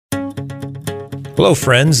Hello,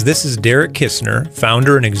 friends. This is Derek Kistner,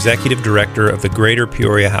 founder and executive director of the Greater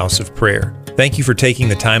Peoria House of Prayer. Thank you for taking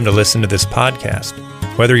the time to listen to this podcast.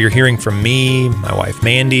 Whether you're hearing from me, my wife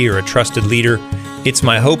Mandy, or a trusted leader, it's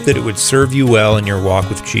my hope that it would serve you well in your walk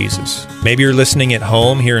with Jesus. Maybe you're listening at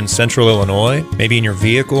home here in Central Illinois, maybe in your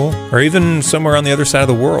vehicle, or even somewhere on the other side of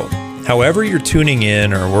the world. However you're tuning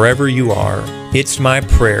in or wherever you are, it's my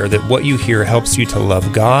prayer that what you hear helps you to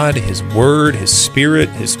love God, His Word, His Spirit,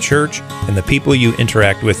 His church, and the people you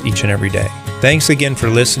interact with each and every day. Thanks again for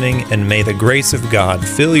listening, and may the grace of God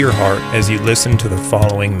fill your heart as you listen to the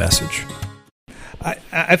following message.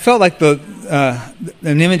 I felt like the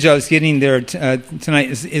image I was getting there tonight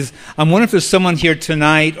is I'm wondering if there's someone here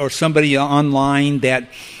tonight or somebody online that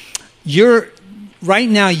you're right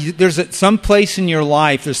now. There's some place in your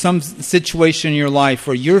life, there's some situation in your life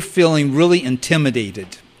where you're feeling really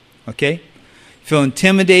intimidated. Okay, you feel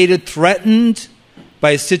intimidated, threatened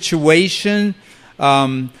by a situation.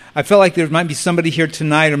 I felt like there might be somebody here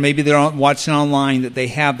tonight, or maybe they're watching online, that they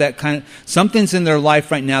have that kind of, something's in their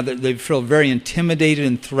life right now that they feel very intimidated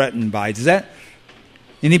and threatened by. Does that,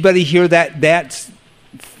 anybody hear that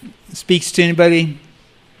speaks to anybody?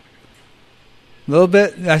 A little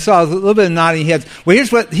bit? I saw a little bit of nodding heads. Well,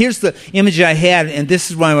 here's the image I had, and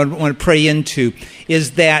this is what I want to pray into,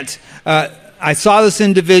 is that I saw this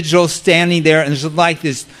individual standing there, and there's like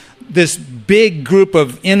this big group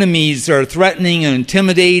of enemies are threatening and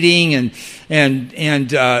intimidating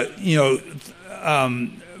and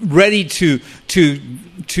ready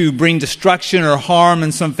to bring destruction or harm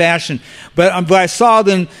in some fashion. But I saw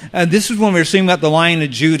them, this is when we were singing about the Lion of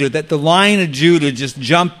Judah, that the Lion of Judah just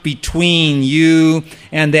jumped between you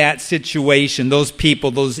and that situation, those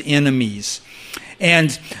people, those enemies.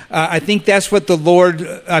 And I think that's what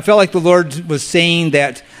I felt like the Lord was saying,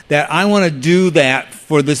 that I want to do that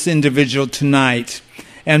for this individual tonight.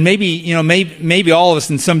 And maybe all of us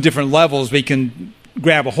in some different levels, we can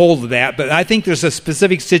grab a hold of that. But I think there's a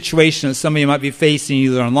specific situation that somebody might be facing,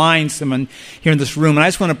 either online, someone here in this room. And I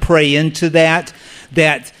just want to pray into that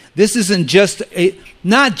this isn't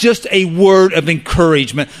not just a word of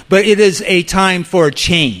encouragement, but it is a time for a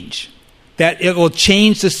change. That it will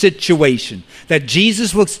change the situation. That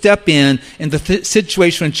Jesus will step in and the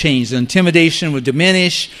situation will change. The intimidation will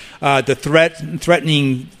diminish. The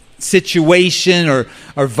threatening situation or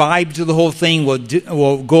vibe to the whole thing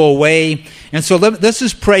will go away. And so let's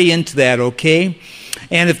just pray into that, okay?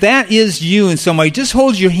 And if that is you in some way, just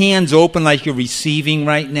hold your hands open like you're receiving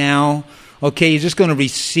right now. Okay, you're just going to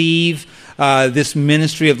receive this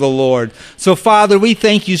ministry of the Lord. So, Father, we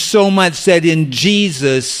thank you so much that in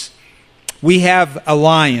Jesus we have a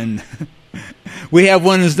lion. We have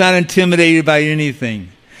one who's not intimidated by anything.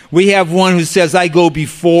 We have one who says, I go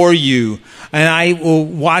before you, and I will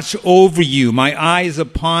watch over you. My eye is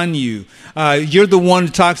upon you. You're the one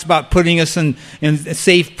who talks about putting us in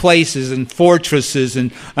safe places and fortresses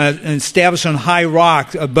and established on high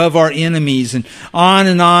rock above our enemies. And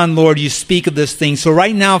on, Lord, you speak of this thing. So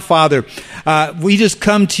right now, Father, we just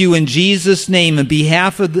come to you in Jesus' name on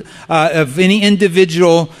behalf of any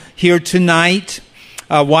individual here tonight,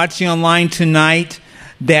 watching online tonight,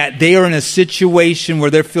 that they are in a situation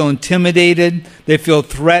where they feel intimidated, they feel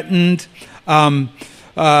threatened. There's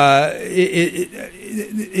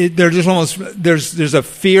a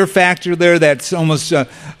fear factor there that's almost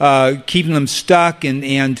keeping them stuck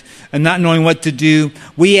and not knowing what to do.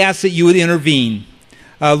 We ask that you would intervene.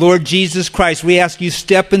 Lord Jesus Christ, we ask you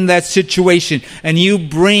step in that situation and you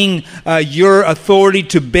bring your authority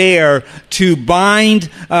to bear to bind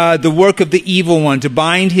the work of the evil one, to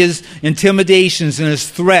bind his intimidations and his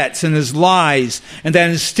threats and his lies. And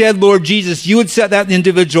that instead, Lord Jesus, you would set that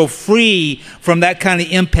individual free from that kind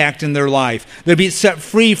of impact in their life. They'd be set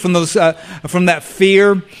free from from that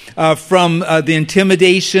fear, from the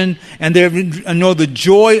intimidation, and they know the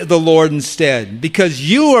joy of the Lord instead, because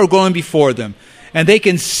you are going before them. And they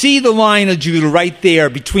can see the Lion of Judah right there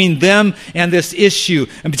between them and this issue,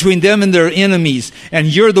 and between them and their enemies. And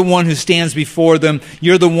you're the one who stands before them.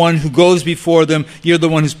 You're the one who goes before them. You're the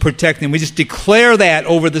one who's protecting them. We just declare that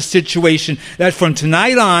over the situation, that from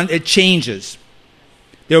tonight on, it changes.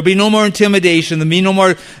 There will be no more intimidation. There will be no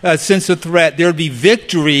more sense of threat. There will be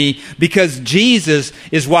victory because Jesus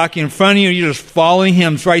is walking in front of you. You're just following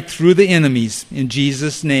him right through the enemies. In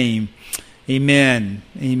Jesus' name, amen.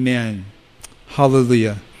 Amen.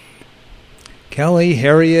 Hallelujah. Kelly,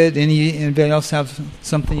 Harriet, anybody else have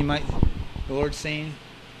something the Lord's saying?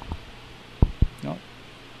 No?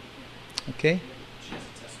 Okay.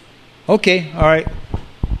 Okay, all right.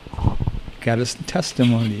 Got a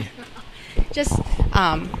testimony. Just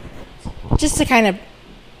to kind of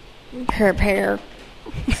prepare.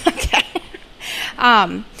 Okay.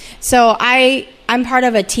 So I'm part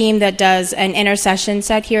of a team that does an intercession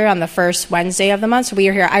set here on the first Wednesday of the month. So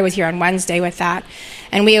I was here on Wednesday with that.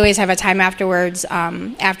 And we always have a time afterwards,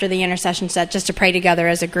 after the intercession set, just to pray together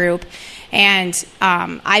as a group. And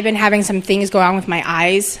I've been having some things go on with my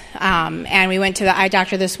eyes. And we went to the eye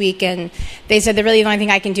doctor this week, and they said the only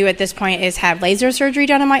thing I can do at this point is have laser surgery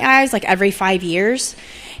done on my eyes, like every 5 years.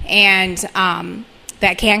 And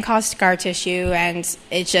that can cause scar tissue. And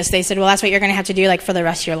it's just, they said, well, that's what you're going to have to do, like, for the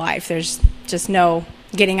rest of your life. There's just no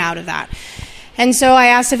getting out of that. And so I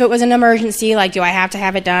asked if it was an emergency, like, do I have to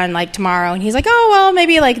have it done, like, tomorrow? And he's like, oh, well,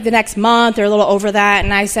 maybe, like, the next month or a little over that.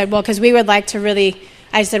 And I said, well, because we would like to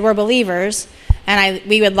we're believers, and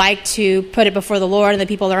we would like to put it before the Lord and the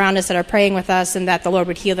people around us that are praying with us, and that the Lord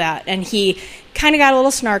would heal that. And he kind of got a little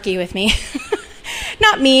snarky with me.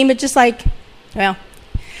 Not mean, but just like, well.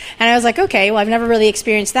 And I was like, okay, well, I've never really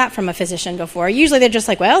experienced that from a physician before. Usually they're just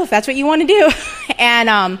like, well, if that's what you want to do.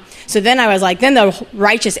 And so then I was like, then the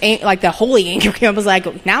righteous, like the holy anger was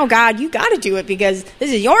like, now, God, you got to do it because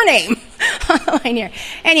this is your name on the line here.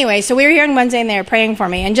 Anyway, so we were here on Wednesday, and they were praying for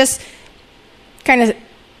me. And just kind of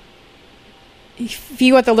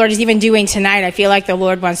view what the Lord is even doing tonight. I feel like the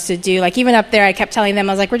Lord wants to do, like, even up there, I kept telling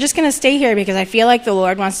them, I was like, we're just going to stay here because I feel like the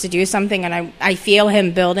Lord wants to do something, and I feel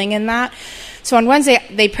him building in that. So on Wednesday,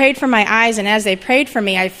 they prayed for my eyes, and as they prayed for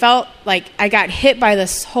me, I felt like I got hit by the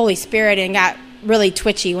Holy Spirit and got really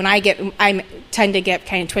twitchy. I tend to get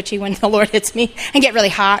kind of twitchy when the Lord hits me and get really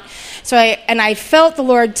hot. So I felt the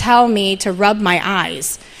Lord tell me to rub my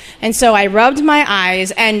eyes. And so I rubbed my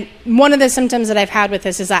eyes, and one of the symptoms that I've had with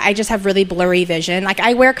this is that I just have really blurry vision. Like,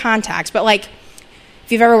 I wear contacts, but, like,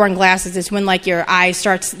 if you've ever worn glasses, it's when, like, your eye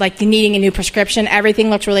starts, like, needing a new prescription.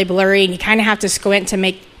 Everything looks really blurry, and you kind of have to squint to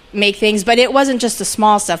make things. But it wasn't just the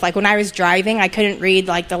small stuff. Like, when I was driving, I couldn't read,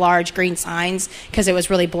 like, the large green signs because it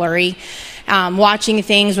was really blurry. Watching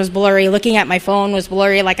things was blurry. Looking at my phone was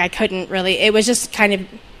blurry. Like, I couldn't really, it was just kind of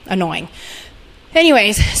annoying.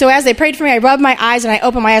 Anyways, so as they prayed for me, I rubbed my eyes and I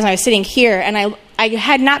opened my eyes, and I was sitting here, and I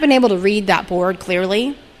had not been able to read that board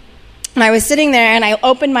clearly. And I was sitting there, and I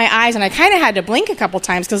opened my eyes, and I kind of had to blink a couple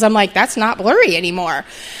times because I'm like, that's not blurry anymore.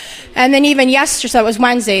 And then even yesterday, so it was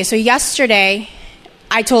Wednesday, so yesterday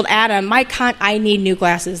I told Adam, I need new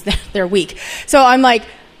glasses. They're weak. So I'm like,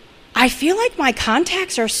 I feel like my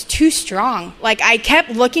contacts are too strong. Like, I kept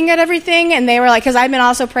looking at everything, and they were like, because I've been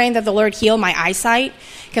also praying that the Lord heal my eyesight,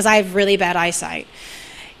 because I have really bad eyesight.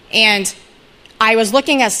 And I was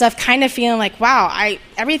looking at stuff, kind of feeling like, wow,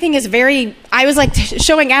 everything is very, I was like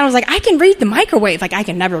showing Adam, I was like, I can read the microwave. Like, I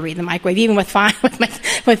can never read the microwave, even without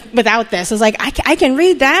this. I was like, I can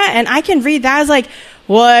read that, and I can read that. I was like,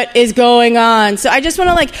 what is going on? So I just want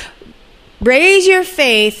to, like, raise your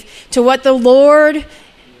faith to what the Lord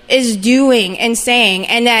is doing and saying,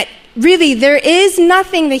 and that really there is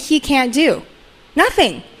nothing that he can't do.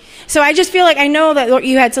 Nothing. So I just feel like, I know that what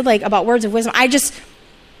you had said, like, about words of wisdom. I just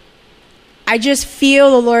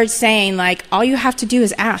feel the Lord saying, like, all you have to do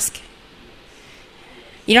is ask.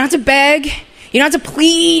 You don't have to beg. You don't have to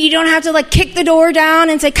plead. You don't have to, like, kick the door down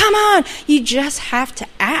and say, come on. You just have to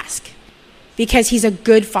ask, because he's a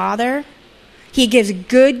good father. He gives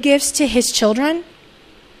good gifts to his children.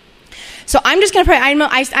 So I'm just going to pray.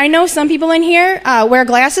 I know some people in here wear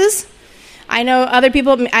glasses. I know other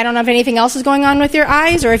people, I don't know if anything else is going on with your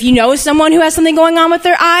eyes, or if you know someone who has something going on with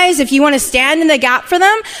their eyes, if you want to stand in the gap for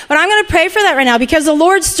them. But I'm going to pray for that right now, because the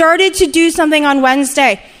Lord started to do something on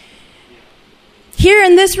Wednesday here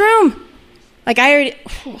in this room. Like, I'm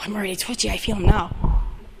already twitchy. I feel him now.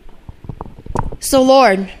 So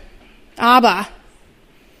Lord, Abba,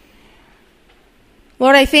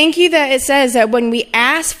 Lord, I thank you that it says that when we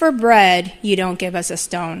ask for bread, you don't give us a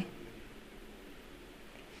stone.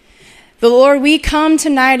 But Lord, we come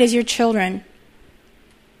tonight as your children,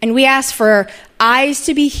 and we ask for eyes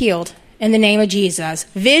to be healed in the name of Jesus.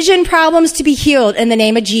 Vision problems to be healed in the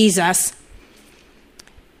name of Jesus.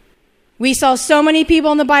 We saw so many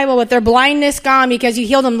people in the Bible with their blindness gone because you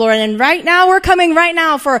healed them, Lord. And right now, we're coming right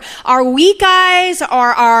now for our weak eyes,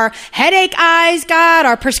 our headache eyes, God,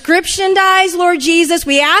 our prescription eyes, Lord Jesus.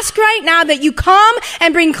 We ask right now that you come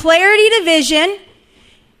and bring clarity to vision.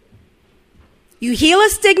 You heal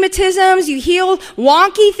astigmatisms. You heal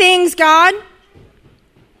wonky things, God.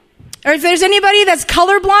 Or if there's anybody that's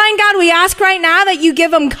colorblind, God, we ask right now that you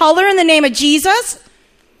give them color in the name of Jesus.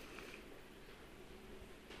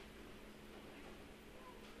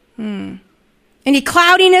 Any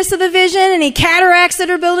cloudiness of the vision, any cataracts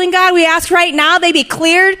that are building, God, we ask right now they be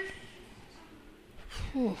cleared.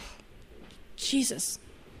 Whew. Jesus,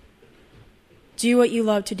 do what you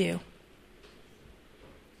love to do.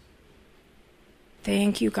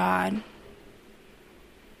 Thank you, God.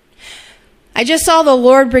 I just saw the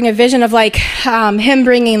Lord bring a vision of like him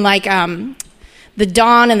bringing like the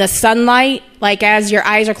dawn and the sunlight, like as your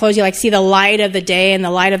eyes are closed, you like see the light of the day and the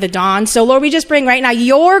light of the dawn. So Lord, we just bring right now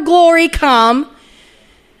your glory come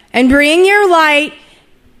and bring your light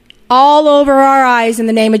all over our eyes in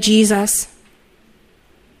the name of Jesus.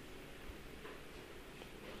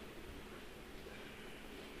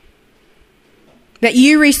 That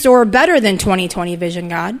you restore better than 20/20 vision,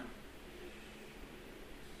 God.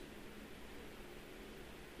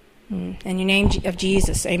 In your name of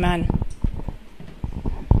Jesus, amen.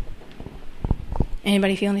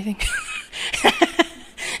 Anybody feel anything?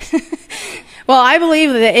 Well, I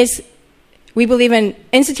believe that we believe in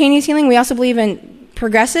instantaneous healing. We also believe in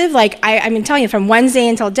progressive. Like, I've been telling you, from Wednesday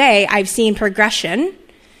until today, I've seen progression.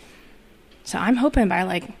 So I'm hoping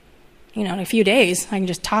by in a few days, I can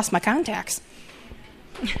just toss my contacts.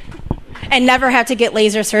 And never have to get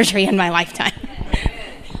laser surgery in my lifetime.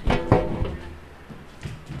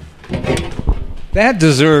 That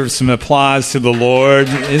deserves some applause to the Lord.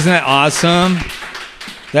 Isn't that awesome?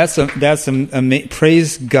 That's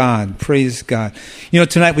praise God. Praise God.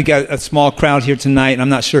 Tonight we got a small crowd here tonight, and I'm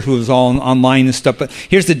not sure who was all online and stuff, but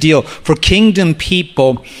here's the deal. For kingdom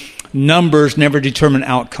people, numbers never determine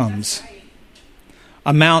outcomes.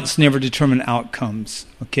 Amounts never determine outcomes,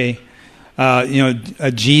 okay?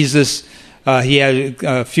 Jesus, he had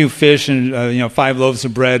a few fish and 5 loaves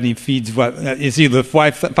of bread, and he feeds it's either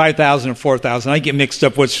 5,000 or 4,000. I get mixed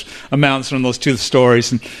up which amounts from those two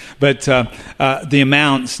stories, but the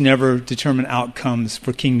amounts never determine outcomes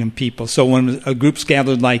for kingdom people. So when a group's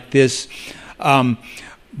gathered like this,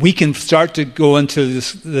 we can start to go into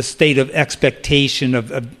the state of expectation,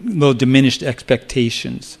 of little diminished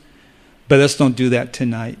expectations. But let's don't do that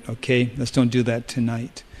tonight, okay? Let's don't do that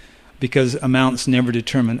tonight. Because amounts never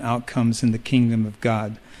determine outcomes in the kingdom of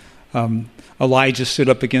God. Elijah stood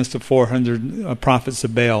up against the 400 prophets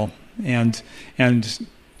of Baal, and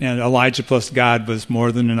Elijah plus God was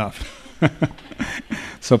more than enough.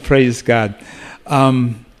 So praise God.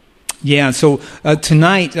 So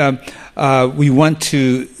tonight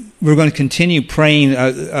we're going to continue praying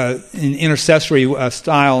in intercessory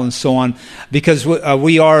style and so on, because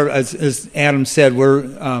we are, as Adam said,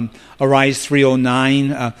 we're Arise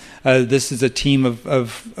 309. This is a team of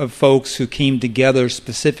folks who came together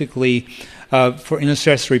specifically for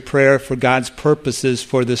intercessory prayer for God's purposes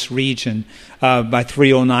for this region. By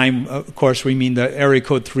 309, of course, we mean the area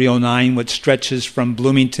code 309, which stretches from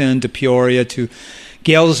Bloomington to Peoria to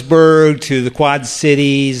Galesburg to the Quad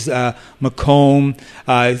Cities, Macomb,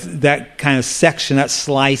 that kind of section, that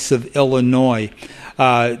slice of Illinois.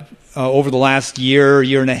 Over the last year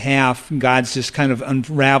and a half, God's just kind of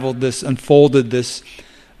unfolded this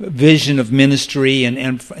vision of ministry and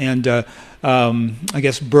I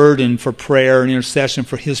guess burden for prayer and intercession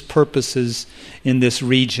for His purposes in this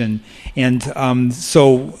region. And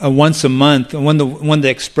so once a month, one of the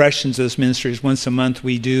expressions of this ministry is once a month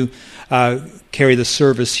we do carry the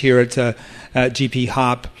service here at GP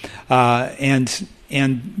Hop,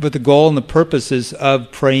 but the goal and the purposes of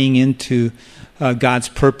praying into God's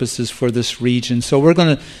purposes for this region. So we're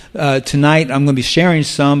going to tonight. I'm going to be sharing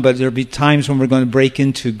some, but there'll be times when we're going to break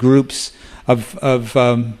into groups of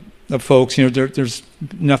folks. There's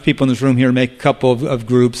enough people in this room here to make a couple of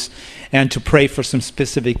groups and to pray for some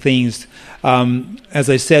specific things. As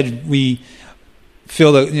I said, we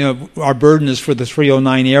feel that our burden is for the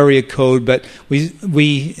 309 area code, but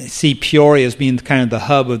we see Peoria as being kind of the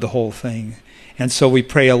hub of the whole thing, and so we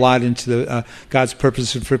pray a lot into God's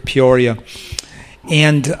purposes for Peoria.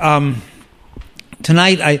 And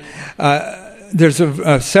tonight, there's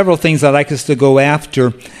several things I'd like us to go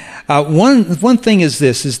after. One thing is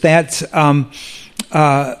this: is that a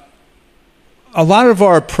lot of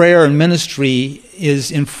our prayer and ministry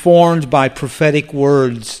is informed by prophetic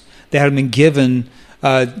words that have been given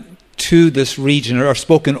to this region or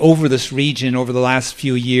spoken over this region over the last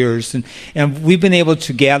few years, and we've been able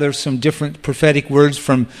to gather some different prophetic words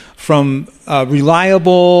from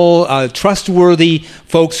reliable, trustworthy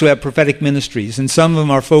folks who have prophetic ministries, and some of them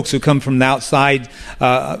are folks who come from the outside,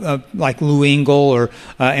 like Lou Engle or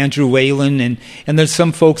Andrew Whalen, and there's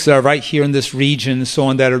some folks that are right here in this region and so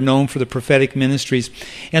on that are known for the prophetic ministries,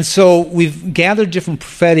 and so we've gathered different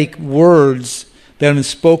prophetic words that have been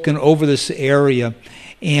spoken over this area.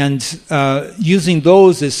 And using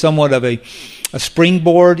those as somewhat of a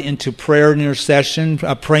springboard into prayer and intercession,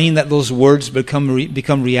 praying that those words become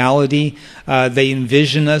reality. They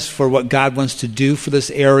envision us for what God wants to do for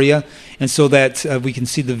this area, and so that we can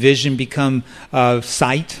see the vision become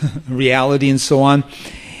sight, reality, and so on.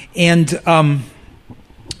 And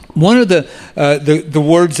one of the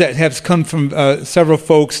words that have come from several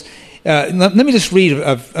folks let me just read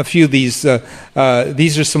a few of these.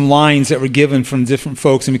 These are some lines that were given from different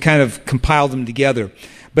folks, and we kind of compiled them together.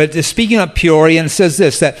 But speaking of Peoria, and it says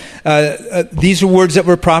this, that these are words that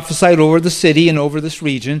were prophesied over the city and over this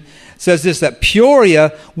region. It says this, that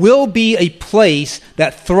Peoria will be a place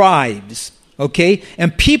that thrives, okay?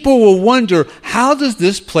 And people will wonder, how does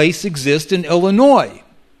this place exist in Illinois?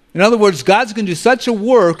 In other words, God's going to do such a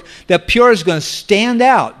work that Peoria is going to stand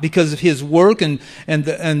out because of His work and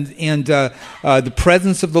the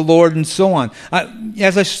presence of the Lord and so on.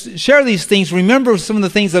 As I share these things, remember some of the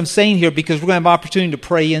things I'm saying here because we're going to have opportunity to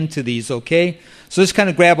pray into these. Okay, so just kind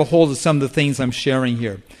of grab a hold of some of the things I'm sharing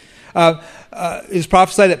here. It's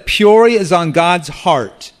prophesied that Peoria is on God's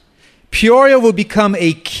heart. Peoria will become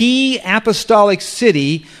a key apostolic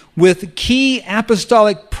city with key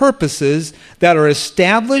apostolic purposes that are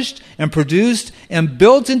established and produced and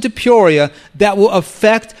built into Peoria that will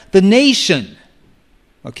affect the nation.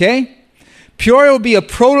 Okay? Peoria will be a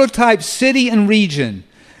prototype city and region.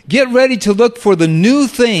 Get ready to look for the new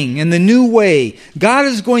thing and the new way. God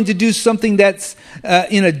is going to do something that's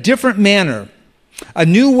in a different manner, a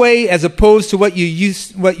new way as opposed to what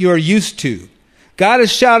you're used to. God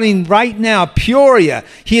is shouting right now, Peoria,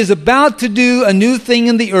 He is about to do a new thing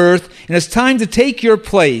in the earth, and it's time to take your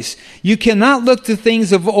place. You cannot look to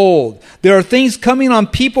things of old. There are things coming on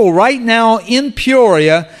people right now in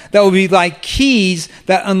Peoria that will be like keys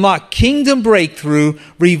that unlock kingdom breakthrough,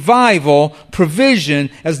 revival,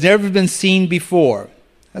 provision as never been seen before.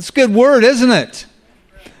 That's a good word, isn't it?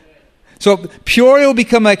 So Peoria will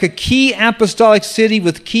become like a key apostolic city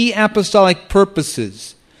with key apostolic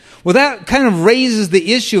purposes. Well, that kind of raises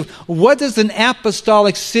the issue of what does an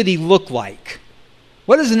apostolic city look like?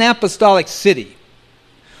 What is an apostolic city?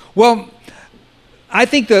 Well, I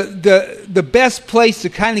think the best place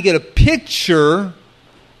to kind of get a picture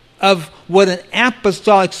of what an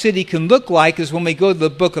apostolic city can look like is when we go to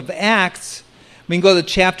the book of Acts. We can go to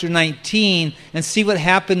chapter 19 and see what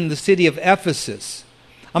happened in the city of Ephesus.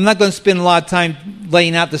 I'm not going to spend a lot of time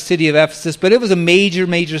laying out the city of Ephesus, but it was a major,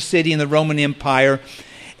 major city in the Roman Empire.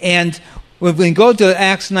 And when we go to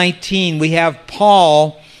Acts 19, we have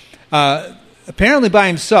Paul, apparently by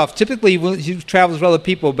himself. Typically, he travels with other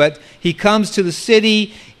people, but he comes to the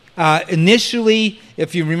city. Initially,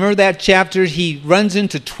 if you remember that chapter, he runs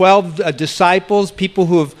into 12 disciples, people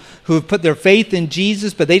who have put their faith in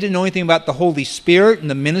Jesus, but they didn't know anything about the Holy Spirit and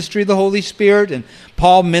the ministry of the Holy Spirit. And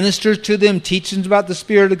Paul ministers to them, teaches about the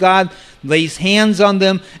Spirit of God, lays hands on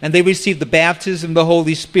them, and they receive the baptism of the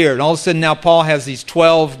Holy Spirit. And all of a sudden now Paul has these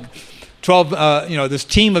 12 this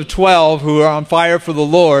team of 12 who are on fire for the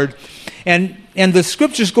Lord. And the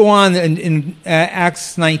scriptures go on in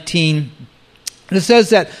Acts 19. And it says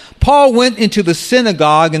that Paul went into the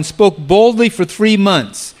synagogue and spoke boldly for 3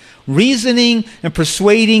 months, reasoning and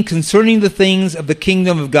persuading concerning the things of the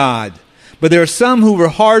kingdom of God. But there are some who were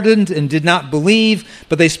hardened and did not believe,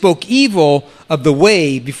 but they spoke evil of the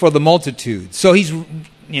way before the multitude. So he's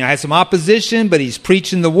had some opposition, but he's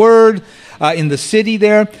preaching the word in the city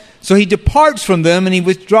there. So he departs from them and he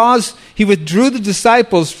withdrew the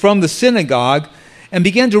disciples from the synagogue and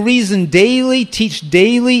began to reason daily, teach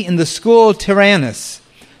daily in the school of Tyrannus.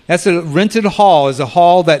 That's a rented hall, is a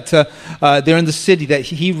hall that there in the city that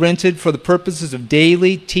he rented for the purposes of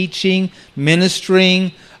daily teaching,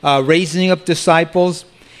 ministering, raising up disciples.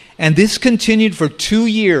 And this continued for 2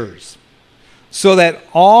 years, so that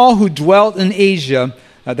all who dwelt in Asia,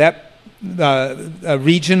 that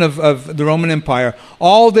region of the Roman Empire,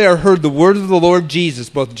 all there heard the word of the Lord Jesus,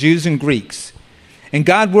 both Jews and Greeks. And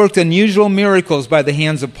God worked unusual miracles by the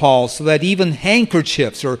hands of Paul, so that even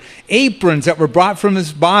handkerchiefs or aprons that were brought from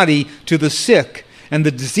his body to the sick, and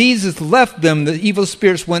the diseases left them, the evil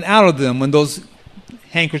spirits went out of them when those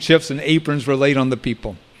handkerchiefs and aprons were laid on the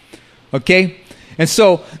people. Okay? And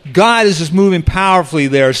so God is just moving powerfully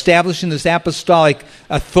there, establishing this apostolic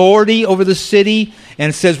authority over the city.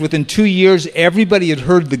 And it says within 2 years, everybody had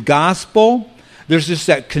heard the gospel. There's just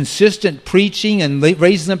that consistent preaching and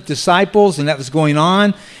raising up disciples, and that was going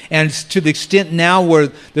on. And it's to the extent now where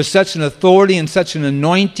there's such an authority and such an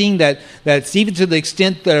anointing that it's even to the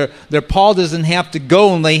extent that Paul doesn't have to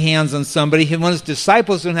go and lay hands on somebody. When his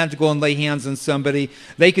disciples don't have to go and lay hands on somebody,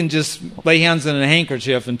 they can just lay hands on a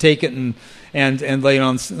handkerchief and take it and lay it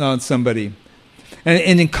on somebody.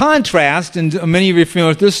 And in contrast, and many of you are familiar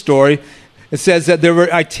with this story, it says that there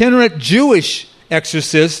were itinerant Jewish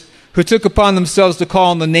exorcists who took upon themselves to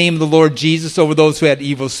call on the name of the Lord Jesus over those who had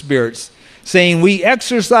evil spirits, saying, "We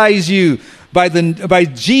exorcise you by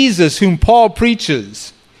Jesus whom Paul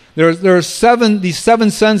preaches." There are these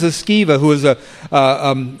seven sons of Sceva, who was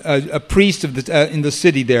a priest in the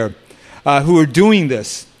city there, who are doing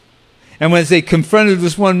this. And when they confronted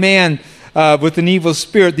this one man with an evil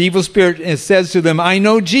spirit, the evil spirit says to them, I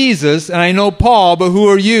know Jesus and I know Paul, but who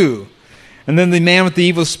are you? And then the man with the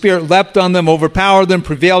evil spirit leapt on them, overpowered them,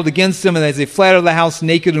 prevailed against them, and as they fled out of the house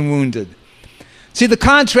naked and wounded. See, the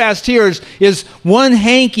contrast here is one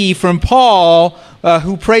hanky from Paul,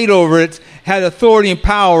 who prayed over it, had authority and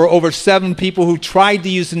power over 7 people who tried to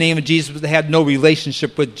use the name of Jesus, but they had no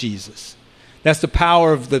relationship with Jesus. That's the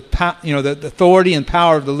power of the authority and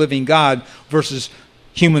power of the living God versus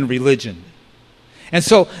human religion. And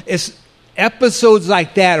so it's episodes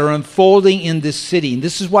like that are unfolding in this city. And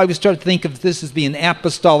this is why we start to think of this as being an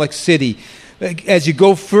apostolic city. As you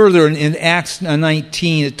go further in Acts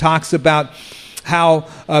 19, it talks about how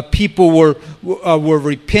people were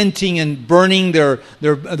repenting and burning their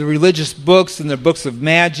religious books and their books of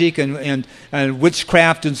magic and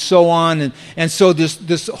witchcraft and so on. And so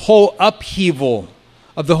this whole upheaval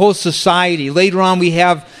of the whole society. Later on we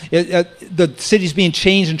have the city's being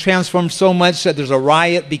changed and transformed so much that there's a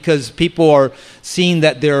riot because people are seeing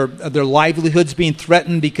that their livelihoods being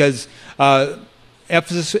threatened because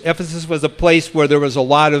Ephesus was a place where there was a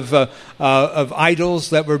lot of idols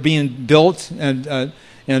that were being built and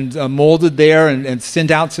molded there and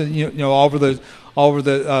sent out to all over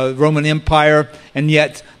the Roman Empire, and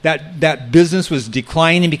yet that business was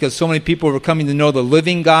declining because so many people were coming to know the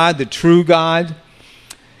living God, the true God.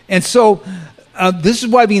 And so this is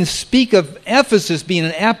why we can speak of Ephesus being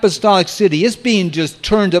an apostolic city. It's being just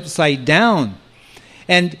turned upside down.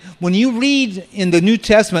 And when you read in the New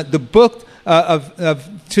Testament the book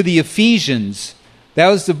to the Ephesians, that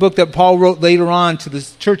was the book that Paul wrote later on to the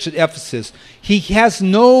church at Ephesus. He has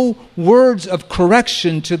no words of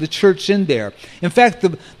correction to the church in there. In fact,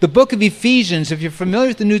 the book of Ephesians, if you're familiar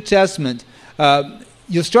with the New Testament,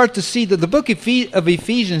 you'll start to see that the book of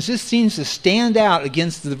Ephesians just seems to stand out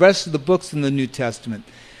against the rest of the books in the New Testament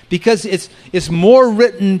because it's more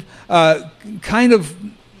written kind of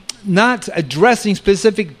not addressing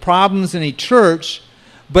specific problems in a church,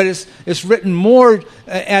 but it's written more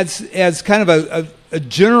as kind of a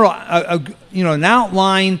general, an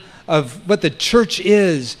outline of what the church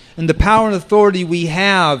is and the power and authority we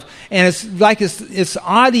have. And it's like its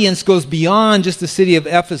audience goes beyond just the city of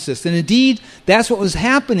Ephesus. And indeed, that's what was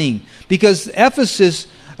happening because Ephesus,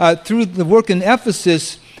 through the work in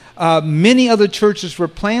Ephesus, many other churches were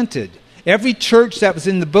planted. Every church that was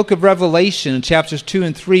in the book of Revelation, in chapters 2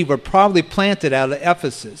 and 3, were probably planted out of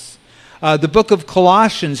Ephesus. The book of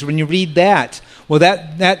Colossians, when you read that, well,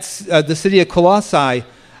 that's the city of Colossae,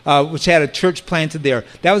 which had a church planted there.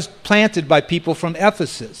 That was planted by people from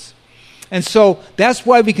Ephesus. And so that's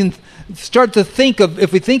why we can start to think of,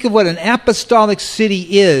 if we think of what an apostolic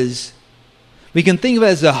city is, we can think of it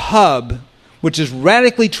as a hub which is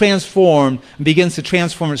radically transformed and begins to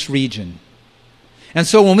transform its region. And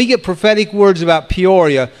so when we get prophetic words about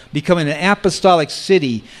Peoria becoming an apostolic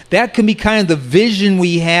city, that can be kind of the vision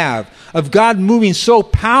we have of God moving so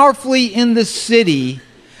powerfully in the city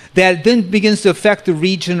that it then begins to affect the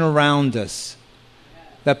region around us.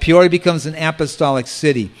 That Peoria becomes an apostolic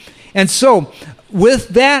city. And so, with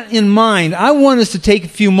that in mind, I want us to take a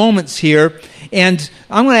few moments here, and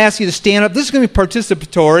I'm going to ask you to stand up. This is going to be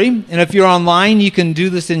participatory, and if you're online, you can do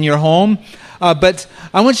this in your home. But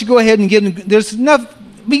I want you to go ahead and there's enough,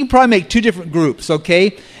 we can probably make 2 different groups,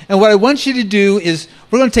 okay? And what I want you to do is,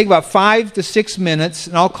 we're going to take about 5 to 6 minutes,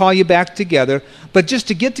 and I'll call you back together, but just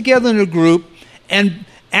to get together in a group and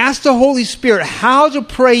ask the Holy Spirit how to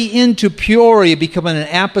pray into Peoria becoming an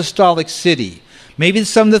apostolic city. Maybe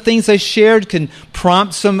some of the things I shared can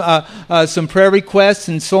prompt some prayer requests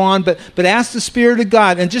and so on, but ask the Spirit of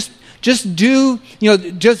God and just do,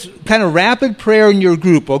 just kind of rapid prayer in your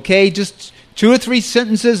group, okay? Just 2 or 3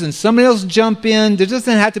 sentences and somebody else jump in. There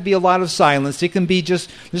doesn't have to be a lot of silence. It can be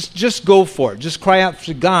just go for it. Just cry out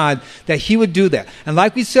to God that He would do that. And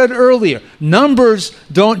like we said earlier, numbers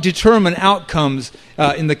don't determine outcomes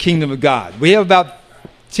in the kingdom of God. We have about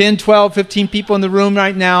 10, 12, 15 people in the room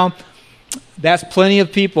right now. That's plenty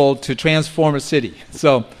of people to transform a city.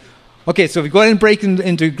 So, okay, so we go ahead and break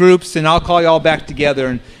into groups, and I'll call you all back together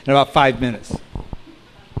in about 5 minutes.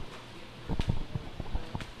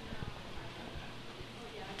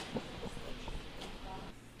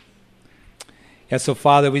 Yeah, so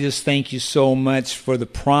Father, we just thank you so much for the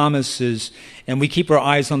promises, and we keep our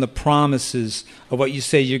eyes on the promises of what you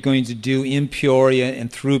say you're going to do in Peoria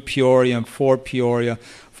and through Peoria and for Peoria.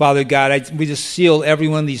 Father God, we just seal every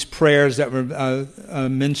one of these prayers that were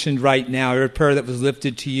mentioned right now, every prayer that was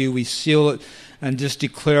lifted to you, we seal it and just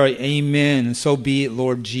declare amen, and so be it,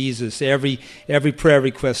 Lord Jesus. Every prayer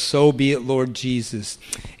request, so be it, Lord Jesus.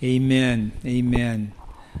 Amen, amen,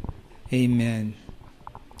 amen.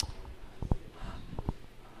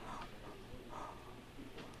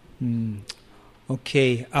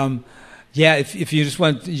 Okay. Yeah, if you just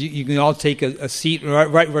want, you can all take a seat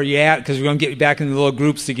right where you're at, because we're going to get you back into little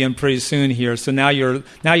groups again pretty soon here. So now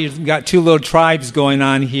you've got two little tribes going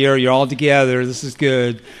on here. You're all together. This is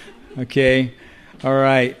good. Okay. All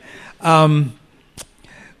right.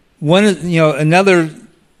 Another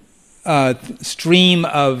stream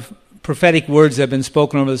of prophetic words that have been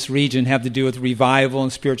spoken over this region have to do with revival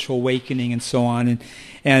and spiritual awakening and so on.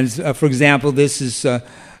 And for example, this is that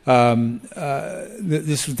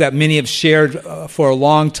many have shared for a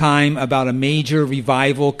long time about a major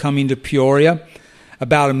revival coming to Peoria,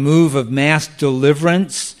 about a move of mass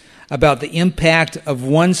deliverance, about the impact of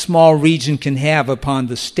one small region can have upon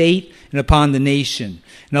the state and upon the nation.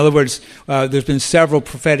 In other words, there's been several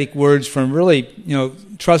prophetic words from really,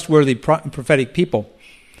 trustworthy prophetic people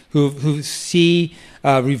who see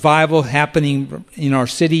revival happening in our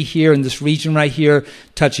city here, in this region right here,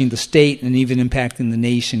 touching the state and even impacting the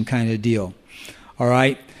nation kind of deal. All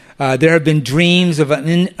right? There have been dreams of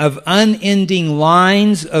unending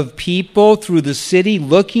lines of people through the city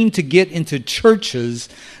looking to get into churches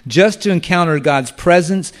just to encounter God's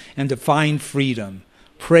presence and to find freedom.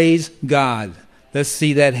 Praise God. Let's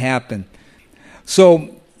see that happen.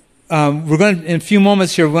 So we're going to, in a few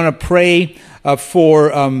moments here, we're going to pray for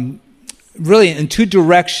really in two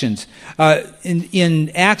directions.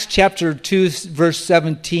 In Acts chapter 2, verse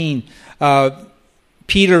 17,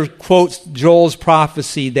 Peter quotes Joel's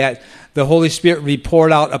prophecy that the Holy Spirit will be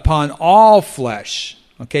poured out upon all flesh,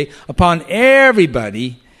 okay, upon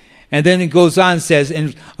everybody. And then it goes on and says,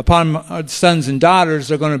 and upon our sons and daughters,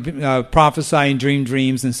 they're going to prophesy and dream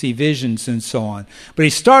dreams and see visions and so on. But he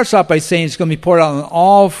starts off by saying it's going to be poured out on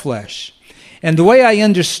all flesh. And the way I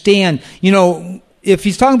understand, if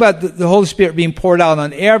he's talking about the Holy Spirit being poured out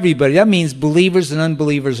on everybody, that means believers and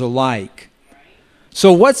unbelievers alike.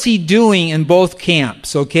 So what's he doing in both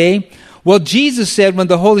camps, okay? Well, Jesus said when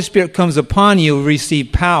the Holy Spirit comes upon you, you'll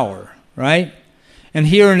receive power, right? And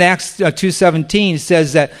here in Acts 2:17, it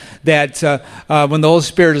says that when the Holy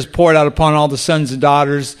Spirit is poured out upon all the sons and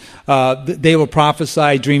daughters, they will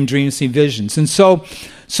prophesy, dream dreams, see visions. And so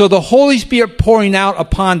the Holy Spirit pouring out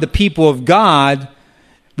upon the people of God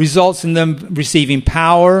results in them receiving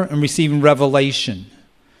power and receiving revelation.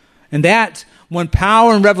 And that, when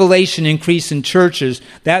power and revelation increase in churches,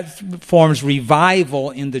 that forms revival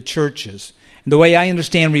in the churches. And the way I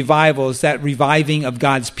understand revival is that reviving of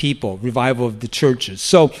God's people, revival of the churches.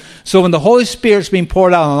 So when the Holy Spirit's being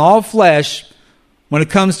poured out on all flesh, when it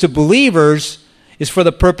comes to believers, it's for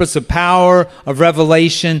the purpose of power, of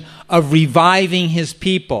revelation, of reviving His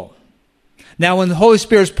people. Now, when the Holy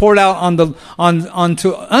Spirit is poured out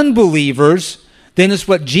onto unbelievers, then it's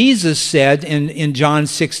what Jesus said in John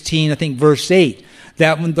 16, I think verse 8,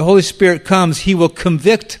 that when the Holy Spirit comes, He will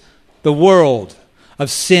convict the world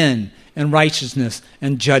of sin and righteousness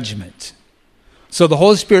and judgment. So the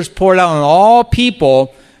Holy Spirit is poured out on all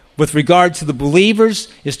people. With regard to the believers,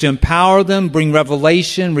 is to empower them, bring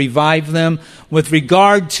revelation, revive them. With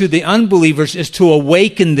regard to the unbelievers, is to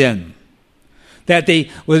awaken them. That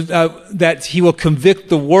He will convict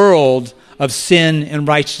the world of sin and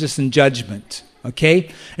righteousness and judgment.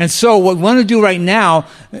 Okay? And so what we want to do right now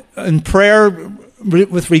in prayer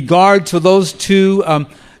with regard to those two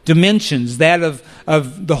dimensions, that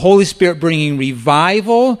of the Holy Spirit bringing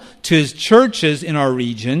revival to His churches in our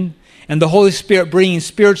region, and the Holy Spirit bringing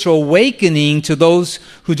spiritual awakening to those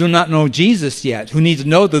who do not know Jesus yet, who need to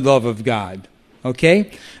know the love of God.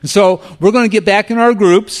 Okay? And so we're going to get back in our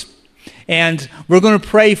groups, and we're going to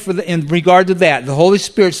pray in regard to that. The Holy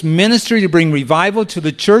Spirit's ministry to bring revival to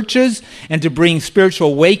the churches and to bring spiritual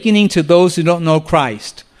awakening to those who don't know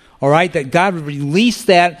Christ. All right? That God would release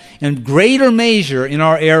that in greater measure in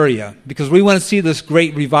our area, because we want to see this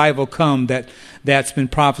great revival come that's been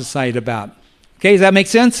prophesied about. Okay? Does that make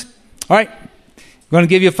sense? All right. I'm going to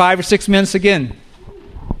give you 5 or 6 minutes again.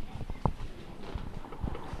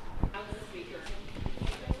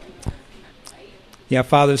 Yeah,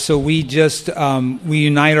 Father, so we just, we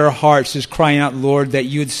unite our hearts just crying out, Lord, that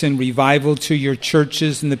You would send revival to Your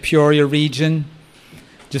churches in the Peoria region.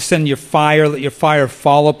 Just send Your fire, let Your fire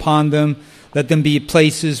fall upon them. Let them be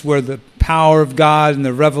places where the power of God and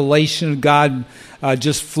the revelation of God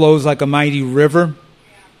just flows like a mighty river.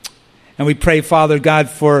 And we pray, Father God,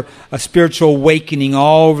 for a spiritual awakening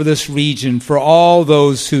all over this region, for all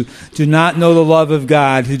those who do not know the love of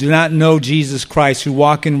God, who do not know Jesus Christ, who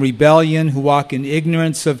walk in rebellion, who walk in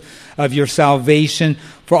ignorance of Your salvation,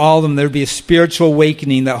 for all of them. There would be a spiritual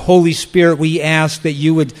awakening. That Holy Spirit, we ask that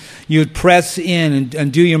you would press in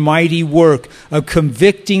and do your mighty work of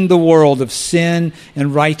convicting the world of sin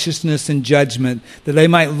and righteousness and judgment, that they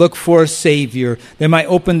might look for a Savior. They might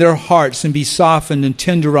open their hearts and be softened and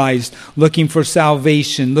tenderized, looking for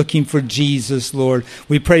salvation, looking for Jesus, Lord.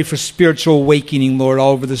 We pray for spiritual awakening, Lord,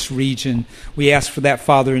 all over this region. We ask for that,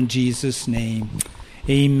 Father, in Jesus' name.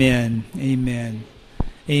 Amen. Amen.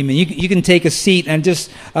 Amen. You can take a seat, and just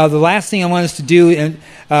the last thing I want us to do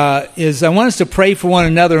is I want us to pray for one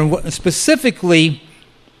another, and specifically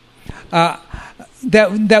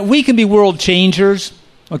that we can be world changers.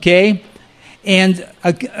 Okay, and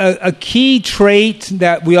a key trait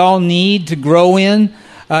that we all need to grow in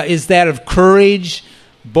is that of courage,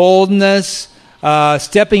 boldness,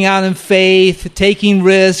 stepping out in faith, taking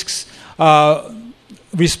risks.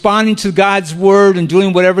 Responding to God's word and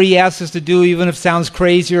doing whatever He asks us to do, even if it sounds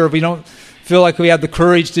crazy or if we don't feel like we have the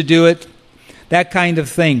courage to do it, that kind of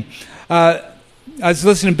thing. I was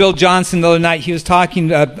listening to Bill Johnson the other night. He was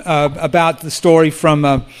talking about the story from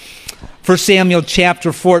 1 Samuel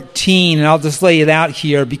chapter 14, and I'll just lay it out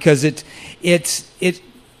here because it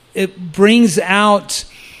brings out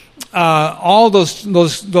all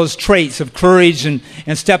those traits of courage and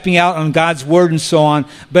stepping out on God's word and so on,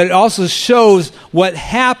 but it also shows what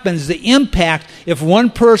happens, the impact, if one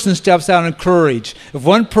person steps out in courage, if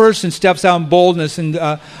one person steps out in boldness and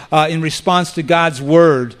in response to God's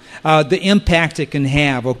word, the impact it can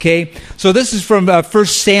have. Okay, so this is from 1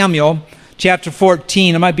 Samuel chapter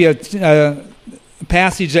 14. It might be a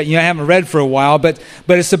passage that you haven't read for a while, but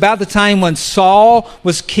it's about the time when Saul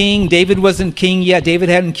was king. David wasn't king yet. David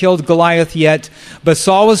hadn't killed Goliath yet, but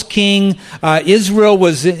Saul was king. Israel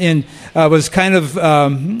was kind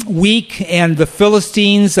of weak, and the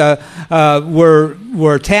Philistines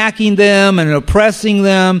were attacking them and oppressing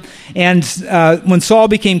them. And when Saul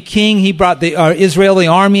became king, he brought the Israeli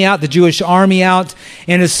army out, the Jewish army out,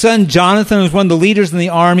 and his son Jonathan was one of the leaders in the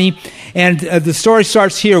army. And the story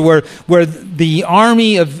starts here where the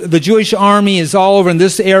army of the Jewish army is all over in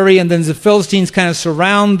this area, and then the Philistines kind of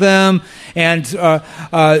surround them. And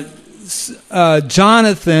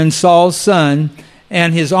Jonathan, Saul's son,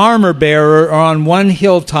 and his armor bearer are on one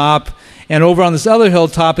hilltop, and over on this other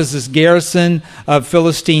hilltop is this garrison of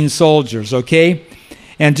Philistine soldiers, okay?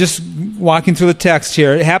 And just walking through the text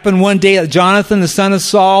here, it happened one day that Jonathan, the son of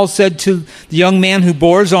Saul, said to the young man who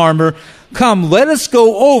bore his armor, "Come, let us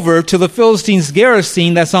go over to the Philistines'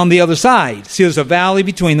 garrison that's on the other side." See, there's a valley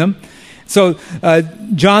between them. So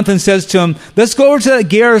Jonathan says to him, "Let's go over to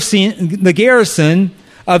the garrison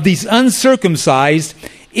of these uncircumcised.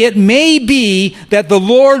 It may be that the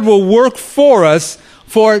Lord will work for us,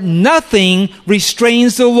 for nothing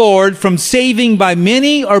restrains the Lord from saving by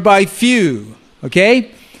many or by few." Okay?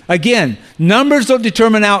 Again, numbers don't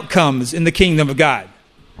determine outcomes in the kingdom of God.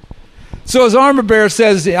 So his armor bearer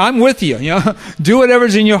says, "I'm with you. Do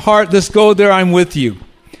whatever's in your heart. Let's go there. I'm with you."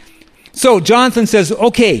 So Jonathan says,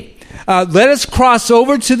 "Okay, let us cross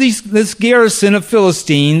over to this garrison of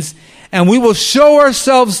Philistines, and we will show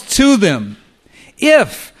ourselves to them.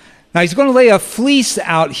 Now he's going to lay a fleece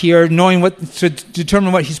out here, knowing what to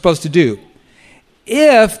determine what he's supposed to do.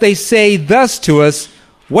 If they say thus to us,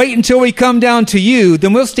 'Wait until we come down to you,'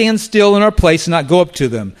 then we'll stand still in our place and not go up to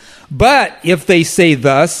them. But if they say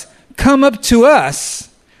thus, 'Come up to us,'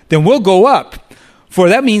 then we'll go up. For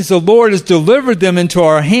that means the Lord has delivered them into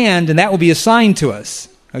our hand, and that will be a sign to us."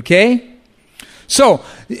 Okay? So,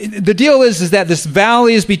 the deal is that this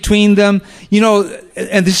valley is between them,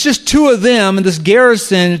 and there's just two of them, and this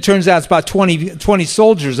garrison, it turns out it's about 20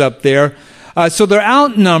 soldiers up there. So they're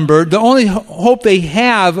outnumbered. The only hope they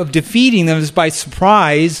have of defeating them is by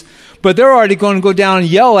surprise. But they're already going to go down and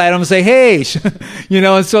yell at them and say, "Hey,"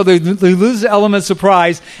 and so they lose the element of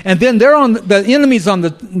surprise. And then the enemy's on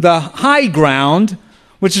the high ground,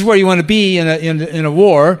 which is where you want to be in a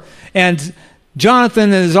war. And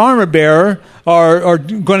Jonathan and his armor bearer are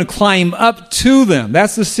going to climb up to them.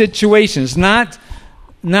 That's the situation. It's not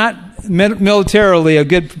militarily a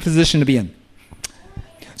good position to be in.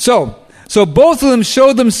 So both of them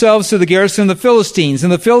showed themselves to the garrison of the Philistines.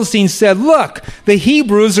 And the Philistines said, "Look, the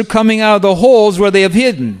Hebrews are coming out of the holes where they have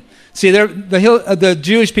hidden." See, the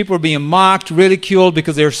Jewish people are being mocked, ridiculed,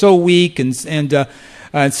 because they're so weak and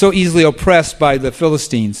so easily oppressed by the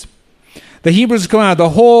Philistines. The Hebrews are coming out of the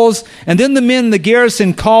holes. And then the men in the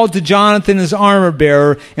garrison called to Jonathan, his armor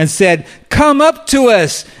bearer, and said, "Come up to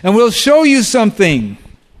us, and we'll show you something."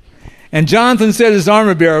 And Jonathan said to his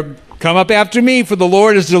armor bearer, "Come up after me, for the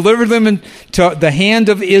Lord has delivered them into the hand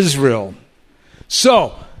of Israel."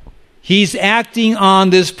 So, he's acting on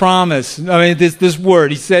this promise. This word.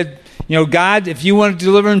 He said, God, if you want to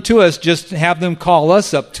deliver them to us, just have them call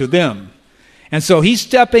us up to them. And so he's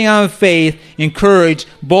stepping on faith, in courage,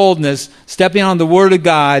 boldness, stepping on the word of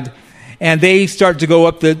God, and they start to go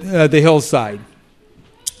up the hillside.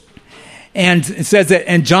 And it says that,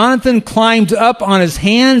 and Jonathan climbed up on his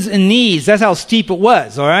hands and knees. That's how steep it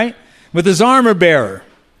was, all right? With his armor bearer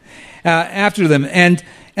after them. And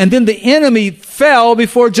then the enemy fell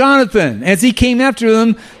before Jonathan. As he came after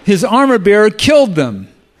them, his armor bearer killed them.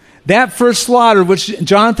 That first slaughter, which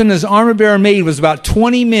Jonathan and his armor bearer made, was about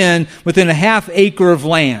 20 men within a half acre of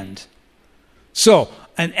land. So,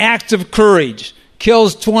 an act of courage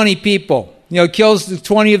kills 20 people. Kills the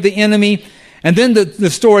 20 of the enemy. And then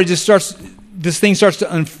the story just starts, this thing starts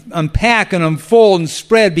to unpack and unfold and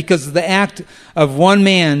spread because of the act of one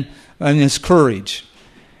man and his courage.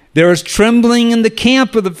 There was trembling in the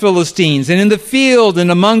camp of the Philistines and in the field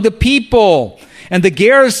and among the people. And the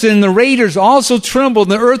garrison and the raiders also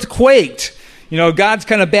trembled and the earth quaked. God's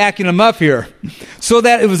kind of backing them up here. So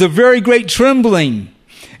that it was a very great trembling.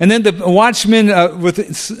 And then the watchmen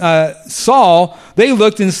with Saul, they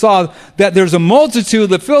looked and saw that there's a multitude of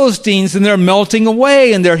the Philistines and they're melting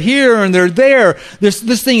away and they're here and they're there.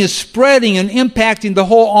 This thing is spreading and impacting the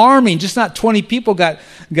whole army. Just not 20 people got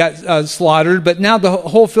slaughtered, but now the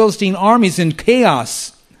whole Philistine army is in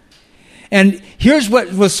chaos. And here's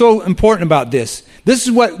what was so important about this. This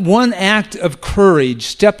is what one act of courage,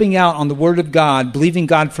 stepping out on the word of God, believing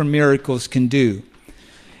God for miracles, can do. It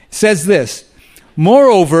says this.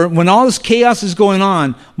 Moreover, when all this chaos is going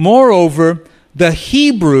on, moreover, the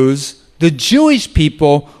Hebrews, the Jewish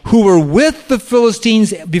people who were with the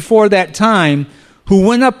Philistines before that time, who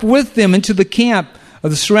went up with them into the camp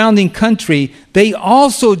of the surrounding country, they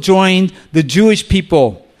also joined the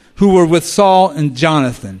people who were with Saul and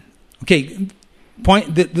Jonathan. Okay,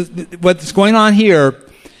 what's going on here,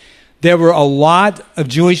 there were a lot of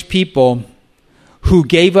Jewish people who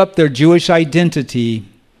gave up their Jewish identity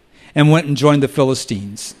and went and joined the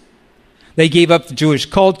Philistines. They gave up the Jewish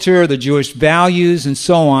culture, the Jewish values, and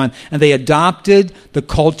so on, and they adopted the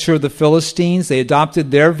culture of the Philistines. They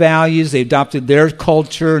adopted their values, they adopted their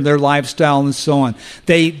culture, their lifestyle, and so on.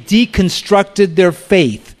 They deconstructed their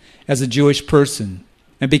faith as a Jewish person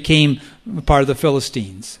and became part of the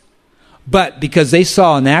Philistines. But because they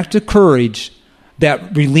saw an act of courage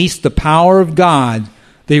that released the power of God,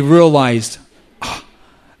 they realized,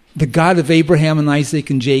 the God of Abraham and Isaac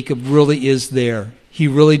and Jacob really is there. He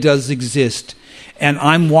really does exist. And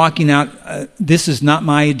I'm walking out, this is not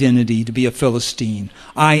my identity to be a Philistine.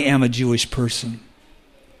 I am a Jewish person.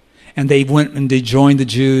 And they went and they joined the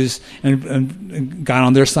Jews and got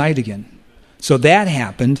on their side again. So that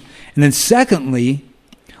happened. And then secondly,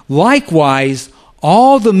 likewise,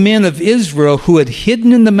 all the men of Israel who had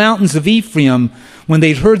hidden in the mountains of Ephraim, when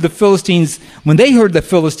they heard the Philistines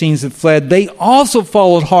had fled, they also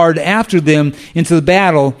followed hard after them into the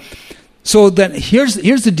battle. So that here's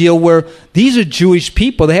the deal where these are Jewish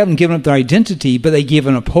people. They haven't given up their identity, but they've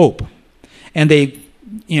given up hope. And they,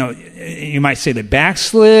 you might say they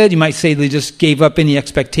backslid. You might say they just gave up any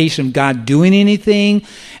expectation of God doing anything.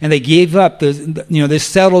 And they gave up, they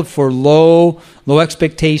settled for low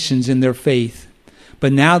expectations in their faith.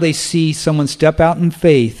 But now they see someone step out in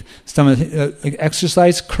faith, someone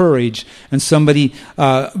exercise courage, and somebody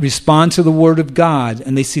respond to the word of God,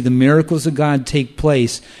 and they see the miracles of God take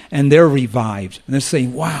place, and they're revived. And they're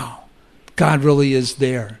saying, wow, God really is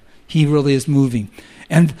there. He really is moving.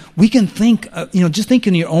 And we can think, just think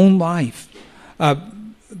in your own life.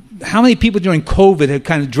 How many people during COVID had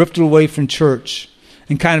kind of drifted away from church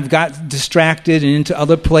and kind of got distracted and into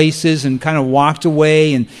other places and kind of walked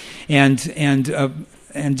away and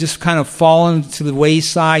just kind of fallen to the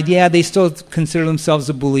wayside? Yeah, they still consider themselves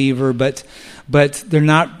a believer, but they're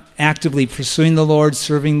not actively pursuing the Lord,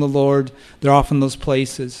 serving the Lord. They're off in those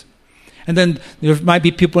places. And then there might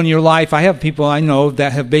be people in your life, I have people I know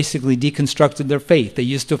that have basically deconstructed their faith. They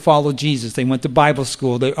used to follow Jesus. They went to Bible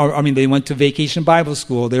school. They went to vacation Bible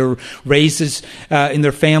school. They were raised in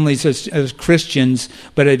their families as Christians,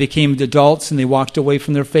 but they became adults and they walked away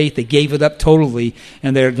from their faith. They gave it up totally,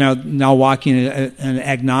 and they're now walking an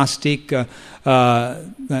agnostic,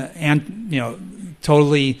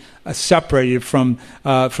 totally separated from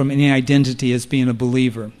any identity as being a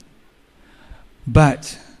believer.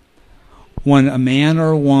 But when a man or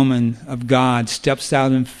a woman of God steps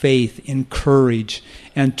out in faith, in courage,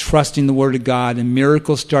 and trusting the Word of God, and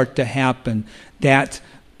miracles start to happen, that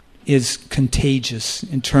is contagious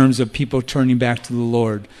in terms of people turning back to the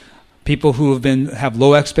Lord. People who have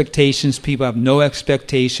low expectations, people have no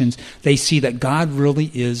expectations, they see that God really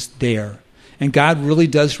is there. And God really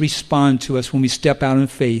does respond to us when we step out in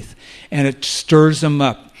faith. And it stirs them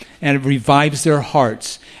up. and it revives their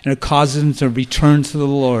hearts, and it causes them to return to the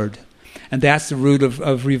Lord. And that's the root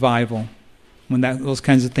of revival, when those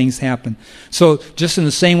kinds of things happen. So just in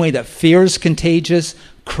the same way that fear is contagious,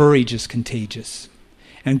 courage is contagious.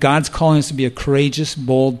 And God's calling us to be a courageous,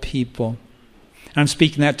 bold people. And I'm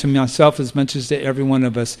speaking that to myself as much as to every one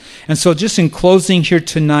of us. And so just in closing here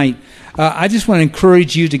tonight, I just want to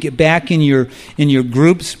encourage you to get back in your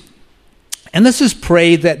groups. And let's just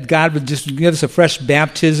pray that God would just give us a fresh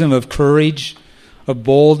baptism of courage, of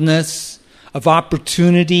boldness, of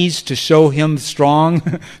opportunities to show Him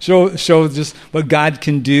strong, show just what God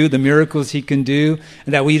can do, the miracles He can do,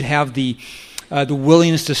 and that we'd have the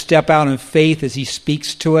willingness to step out in faith as He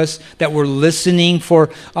speaks to us, that we're listening for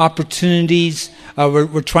opportunities.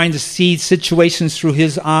 We're trying to see situations through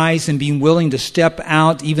His eyes and being willing to step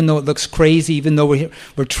out even though it looks crazy, even though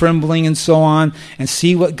we're trembling and so on, and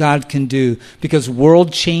see what God can do. Because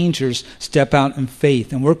world changers step out in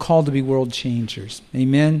faith, and we're called to be world changers.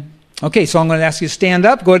 Amen? Okay, so I'm going to ask you to stand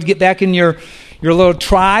up. Go ahead and get back in your little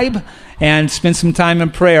tribe and spend some time in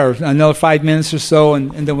prayer. Another 5 minutes or so,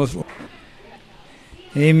 and then we'll...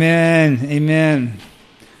 Amen. Amen.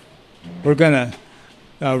 We're going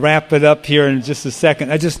to wrap it up here in just a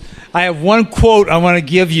second. I have one quote I want to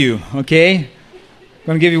give you, okay? I'm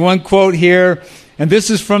going to give you one quote here, and this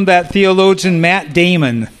is from that theologian Matt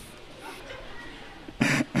Damon.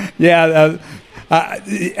 At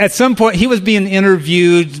some point, he was being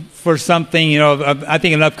interviewed for something, I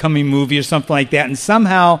think an upcoming movie or something like that, and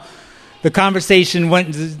somehow the conversation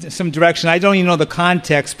went in some direction. I don't even know the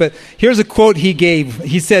context, but here's a quote he gave.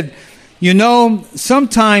 He said,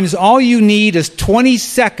 sometimes all you need is 20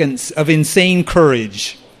 seconds of insane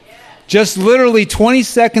courage. Just literally 20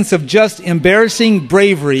 seconds of just embarrassing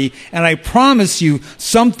bravery, and I promise you,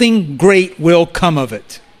 something great will come of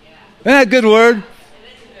it. Isn't that a good word?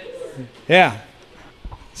 Yeah.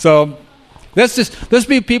 So let's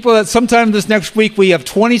be people that sometime this next week we have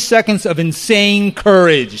 20 seconds of insane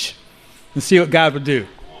courage. And see what God would do.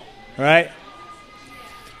 All right?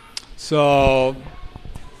 So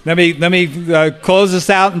let me close this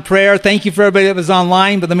out in prayer. Thank you for everybody that was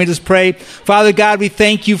online, but let me just pray. Father God, we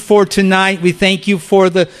thank you for tonight. We thank you for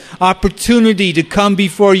the opportunity to come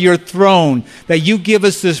before your throne, that you give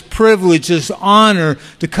us this privilege, this honor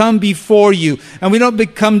to come before you. And we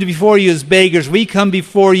don't come before you as beggars. We come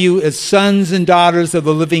before you as sons and daughters of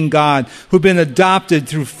the living God who've been adopted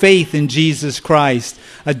through faith in Jesus Christ,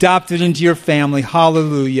 adopted into your family.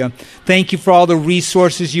 Hallelujah. Thank you for all the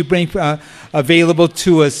resources you bring available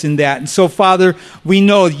to us in that. And so, Father, we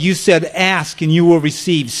know you said, ask and you will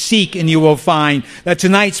receive, seek and you will find. That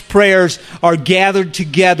tonight's prayers are gathered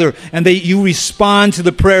together and that you respond to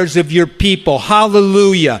the prayers of your people.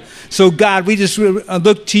 Hallelujah. So, God, we just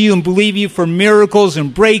look to you and believe you for miracles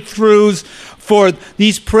and breakthroughs, for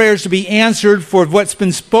these prayers to be answered, for what's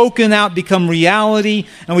been spoken out become reality.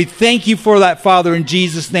 And we thank you for that, Father, in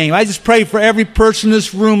Jesus' name. I just pray for every person in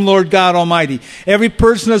this room, Lord God Almighty, every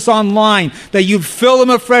person that's online, that you'd fill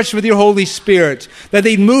them afresh with your Holy Spirit, that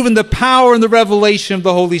they'd move in the power and the revelation of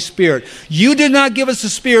the Holy Spirit. You did not give us a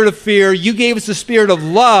spirit of fear. You gave us a spirit of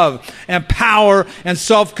love and power and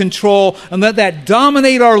self-control. And let that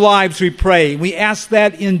dominate our lives, we pray. We ask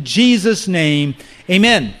that in Jesus' name.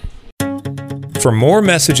 Amen. For more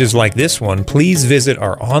messages like this one, please visit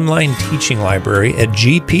our online teaching library at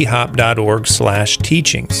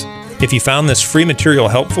gphop.org/teachings. If you found this free material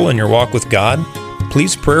helpful in your walk with God,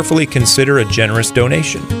 please prayerfully consider a generous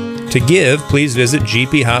donation. To give, please visit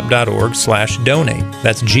gphop.org/donate.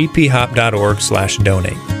 That's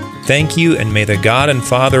gphop.org/donate. Thank you, and may the God and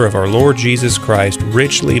Father of our Lord Jesus Christ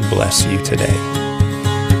richly bless you today.